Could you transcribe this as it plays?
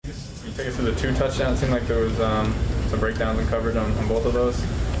Take us to the 2 touchdowns. It seemed like there was some breakdowns in coverage on both of those.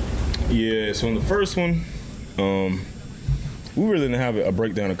 Yeah, so in the first one, we really didn't have a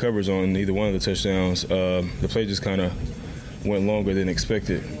breakdown of coverage on either one of the touchdowns. The play just kind of went longer than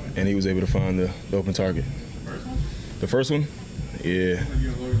expected, and he was able to find the open target. The first one? Yeah.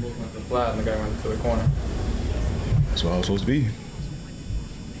 You and Logan both went to the flat, and the guy went to the corner. That's what I was supposed to be.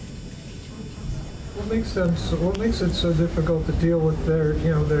 What makes it so difficult to deal with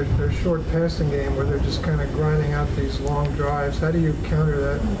their short passing game where they're just kind of grinding out these long drives? How do you counter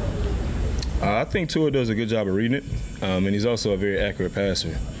that? I think Tua does a good job of reading it, and he's also a very accurate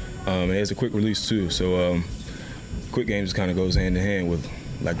passer. And he has a quick release too, so quick game just kind of goes hand in hand with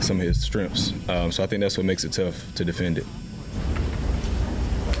like some of his strengths. So I think that's what makes it tough to defend it.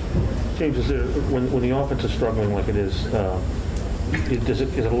 James, when the offense is struggling like it is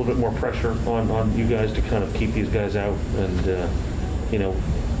it a little bit more pressure on you guys to kind of keep these guys out? And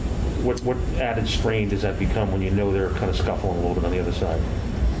what added strain does that become when you know they're kind of scuffling a little bit on the other side?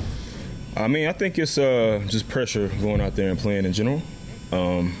 I mean, I think it's just pressure going out there and playing in general.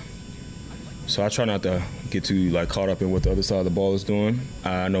 So I try not to get too caught up in what the other side of the ball is doing.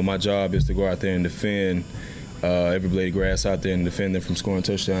 I know my job is to go out there and defend every blade of grass out there and defend them from scoring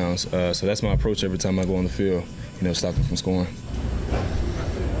touchdowns. So that's my approach every time I go on the field, stop them from scoring.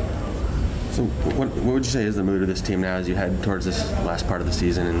 So what would you say is the mood of this team now as you head towards this last part of the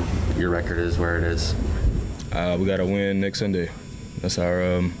season and your record is where it is? We got to win next Sunday. That's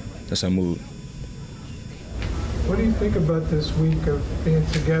our mood. What do you think about this week of being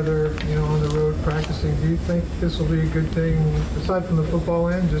together, on the road practicing? Do you think this will be a good thing, aside from the football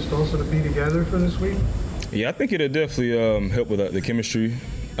end, just also to be together for this week? Yeah, I think it'll definitely help with the chemistry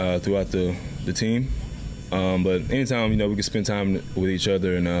throughout the team. But anytime, we can spend time with each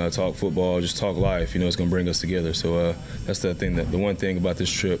other and talk football, just talk life, it's going to bring us together. So that's the one thing about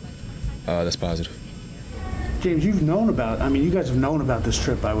this trip that's positive. James, you guys have known about this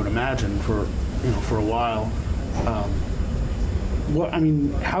trip, I would imagine, for a while.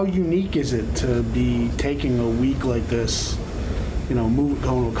 How unique is it to be taking a week like this, going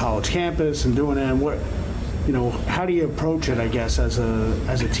to a college campus and doing it? And how do you approach it, I guess, as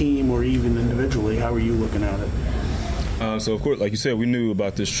a team or even individually? How are you looking at it? So, of course, like you said, we knew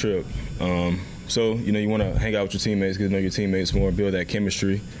about this trip. So, you want to hang out with your teammates, get to know your teammates more, build that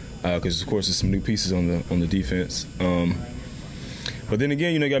chemistry. Because of course there's some new pieces on the defense, but then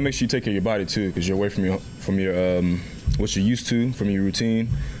again, you got to make sure you take care of your body too, because you're away from your what you're used to, from your routine.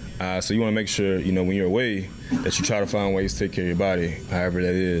 So you want to make sure when you're away that you try to find ways to take care of your body, however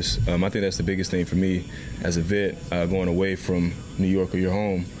that is. I think that's the biggest thing for me as a vet, going away from New York or your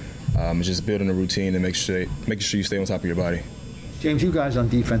home, is just building a routine and making sure you stay on top of your body. James, you guys on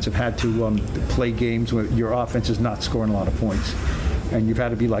defense have had to play games where your offense is not scoring a lot of points. And you've had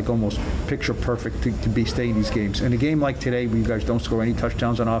to be almost picture perfect to stay in these games. In a game like today, where you guys don't score any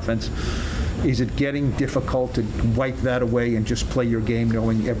touchdowns on offense, is it getting difficult to wipe that away and just play your game,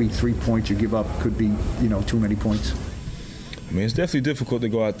 knowing every 3 points you give up could be, too many points? I mean, it's definitely difficult to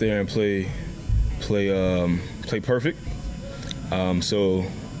go out there and play perfect. So,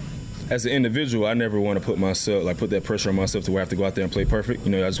 as an individual, I never want to put that pressure on myself to where I have to go out there and play perfect.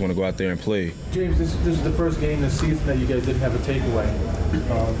 I just want to go out there and play. James, this is the first game this season that you guys didn't have a takeaway.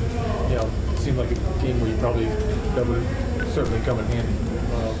 It seemed like a game where that would certainly come in handy.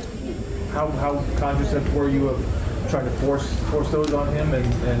 How conscious were you of trying to force those on him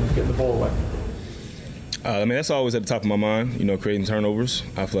and getting the ball away? That's always at the top of my mind. Creating turnovers.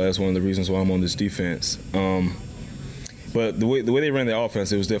 I feel like that's one of the reasons why I'm on this defense. But the way they ran their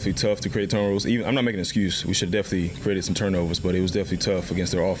offense, it was definitely tough to create turnovers. I'm not making an excuse. We should have definitely created some turnovers, but it was definitely tough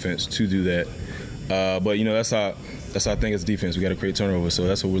against their offense to do that. But that's our thing as a defense. We got to create turnovers. So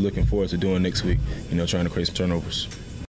that's what we're looking forward to doing next week. Trying to create some turnovers.